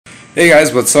Hey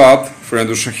guys, what's up?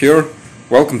 Friendusha here.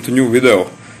 Welcome to new video.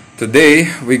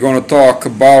 Today we're gonna talk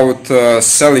about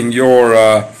selling your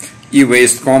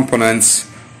e-waste components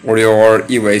or your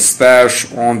e-waste stash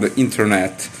on the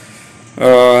internet.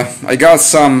 I got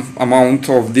some amount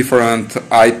of different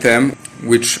item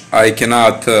which I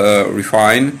cannot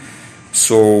refine,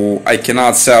 so I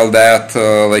cannot sell that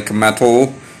like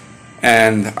metal,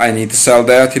 and I need to sell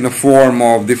that in a form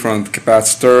of different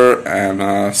capacitor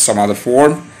and some other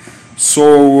form.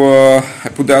 So I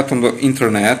put that on the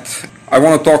internet. I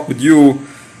want to talk with you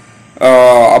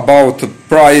about the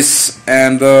price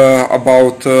and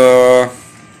about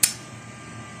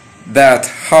that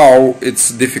how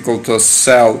it's difficult to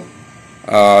sell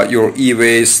your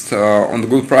e-waste on the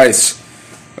good price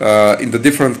in the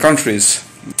different countries.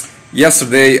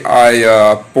 Yesterday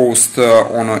I post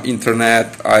on the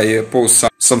internet, I post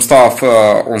some stuff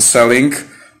on selling,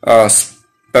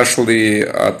 especially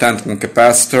tantalum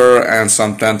capacitor and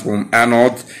some tantalum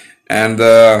anode, and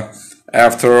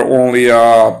after only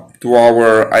 2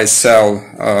 hours I sell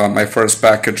my first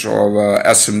package of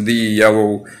SMD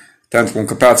yellow tantalum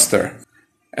capacitor,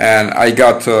 and I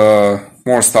got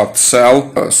more stuff to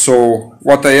sell. So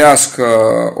what I ask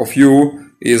of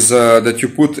you is that you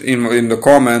put in the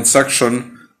comment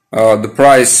section the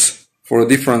price for a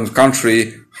different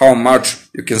country, how much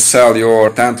you can sell your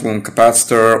tantalum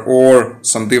capacitor or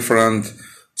some different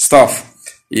stuff.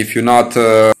 If you're not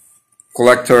a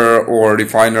collector or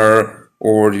refiner,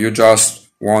 or you just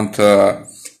want to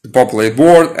populate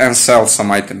board and sell some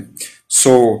item.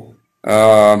 So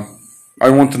I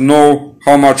want to know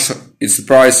how much is the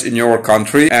price in your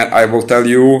country, and I will tell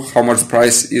you how much the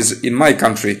price is in my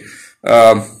country.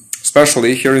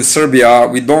 Especially here in Serbia,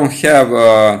 we don't have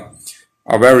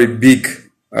a very big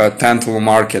tantalum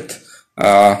market.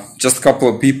 Just a couple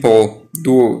of people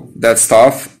do that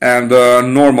stuff, and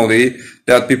normally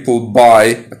that people buy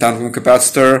a tantalum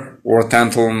capacitor or a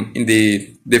tantalum in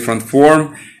the different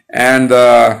form, and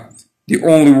the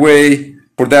only way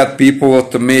for that people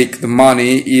to make the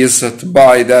money is to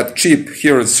buy that cheap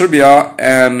here in Serbia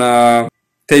and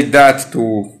take that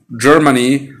to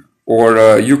Germany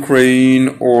or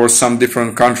Ukraine or some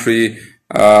different country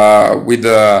with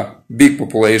a big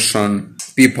population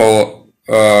people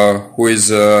who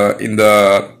is in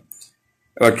the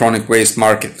electronic waste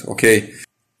market. Okay.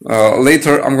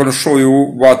 Later I'm gonna show you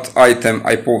what item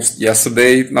I posted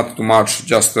yesterday, not too much,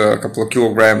 just a couple of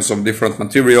kilograms of different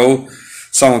material.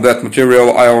 Some of that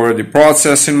material I already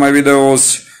processed in my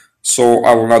videos, so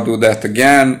I will not do that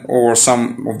again, or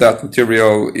some of that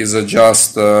material is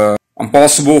just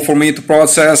impossible for me to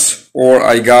process, or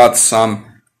I got some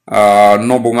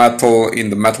noble metal in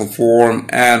the metal form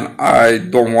and I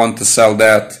don't want to sell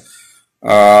that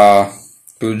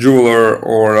to the jeweler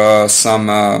or some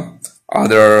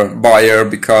other buyer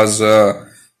because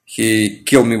he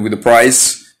killed me with the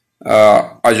price.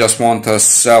 I just want to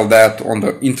sell that on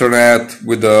the internet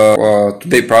with the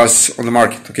today price on the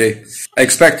market. Okay, I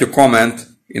expect your comment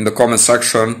in the comment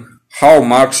section how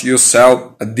much you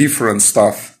sell a different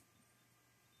stuff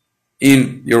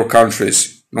in your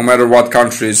countries, no matter what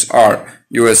countries are,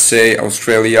 USA,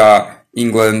 Australia,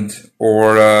 England,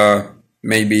 or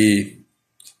maybe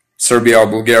Serbia,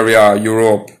 Bulgaria,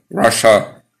 Europe,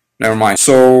 Russia, never mind.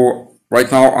 So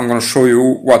right now I'm going to show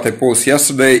you what I posted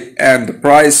yesterday and the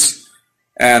price,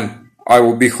 and I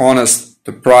will be honest,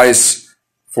 the price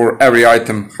for every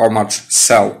item, how much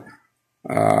sell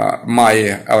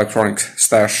my electronic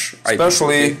stash.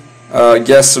 Especially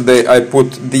yesterday I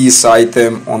put this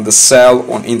item on the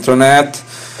sell on internet.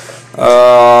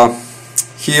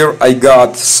 Here I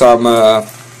got some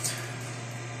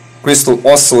crystal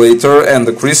oscillator, and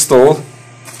the crystal,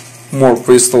 more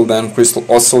crystal than crystal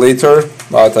oscillator,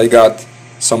 but I got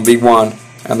some big one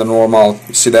and the normal,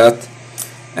 you see that.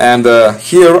 And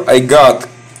here I got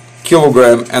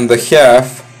kilogram and a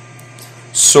half,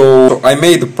 so I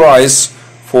made the price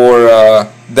for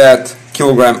that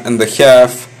kilogram and a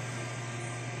half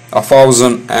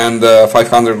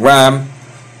 1,500 gram.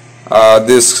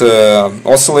 This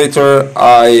oscillator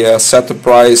I set the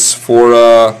price for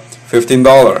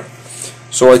 $15.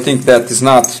 So I think that is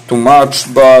not too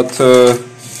much, but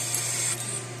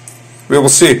we will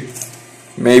see.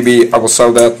 Maybe I will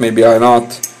sell that, maybe I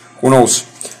not, who knows.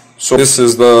 So this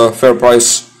is the fair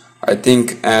price, I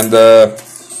think, and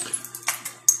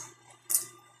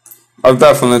I'll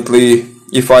definitely,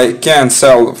 if I can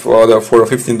sell for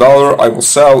 $15, I will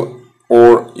sell,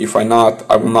 or if I not,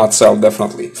 I will not sell,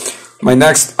 definitely. My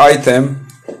next item,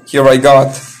 here I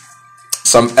got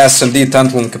some SMD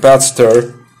tantalum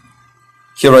capacitor.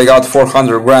 Here I got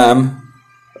 400 gram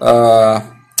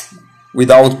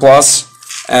without plus,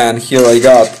 and here I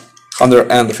got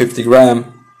 150 gram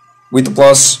with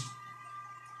plus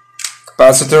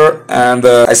capacitor, and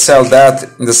I sell that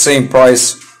in the same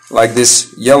price like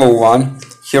this yellow one.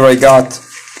 Here I got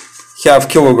half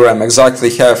kilogram, exactly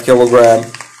half kilogram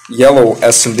yellow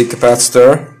SMD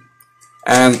capacitor,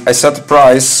 and I set the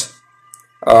price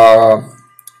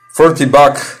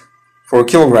 $30 for a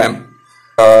kilogram.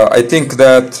 I think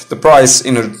that the price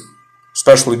in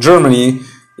especially Germany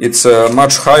it's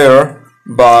much higher,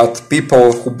 but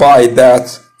people who buy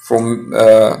that from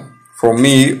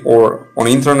me or on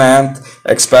internet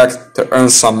expect to earn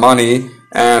some money,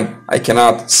 and I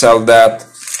cannot sell that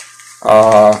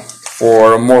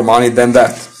for more money than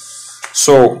that.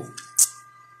 So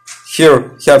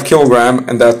here half kilogram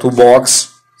and that 2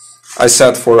 box I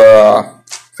set for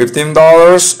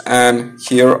 $15, and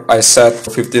here I set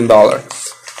for $15.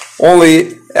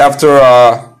 Only after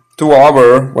 2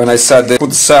 hours when I said they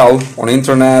could sell on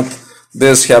internet,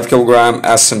 this half kilogram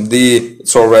SMD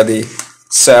it's already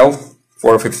sell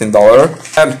for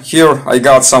 $15. And here I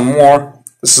got some more.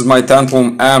 This is my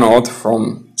tantalum anode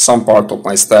from some part of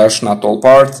my stash, not all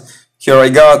part. Here I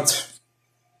got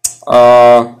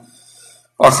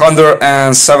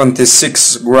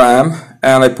 176 gram,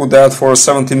 and I put that for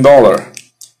 $17.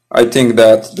 I think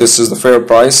that this is the fair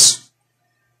price.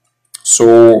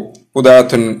 So put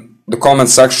that in the comment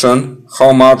section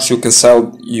how much you can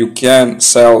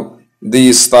sell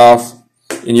these stuff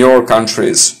in your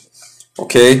countries.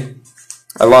 Okay,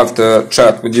 I love to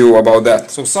chat with you about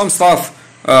that. So some stuff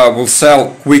will sell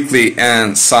quickly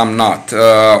and some not.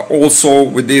 Also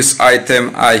with this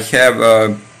item I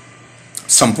have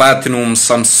some platinum,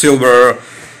 some silver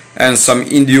and some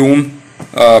indium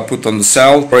put on the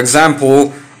sale. For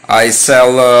example, I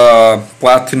sell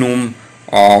platinum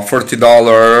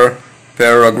 $40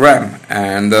 per gram,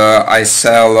 and I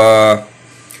sell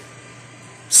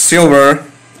silver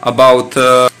about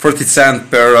 40 cents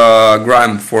per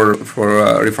gram for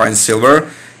refined silver.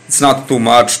 It's not too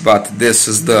much, but this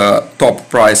is the top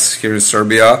price here in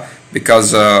Serbia,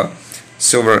 because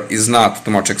silver is not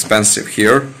too much expensive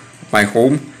here at my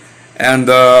home. And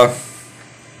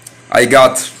I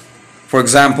got, for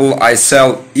example, I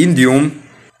sell indium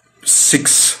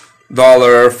 $6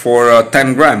 for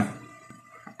 10 gram.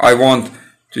 I want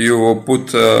you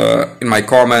put in my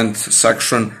comment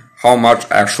section how much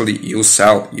actually you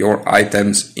sell your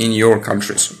items in your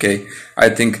countries. Okay, I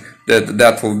think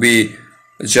that will be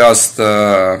just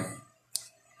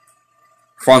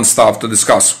fun stuff to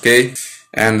discuss. Okay,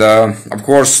 and of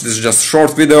course this is just a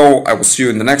short video. I will see you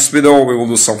in the next video. We will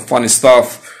do some funny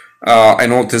stuff. I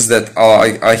noticed that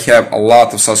I have a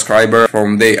lot of subscribers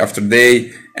from day after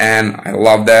day, and I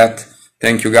love that.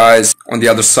 Thank you guys. On the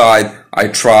other side, I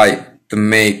try to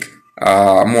make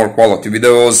more quality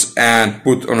videos and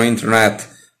put on the internet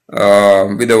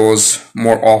videos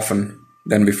more often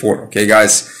than before. Okay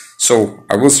guys, so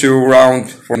I will see you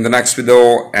around for the next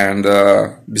video, and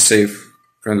be safe.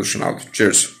 Friend out.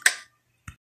 Cheers.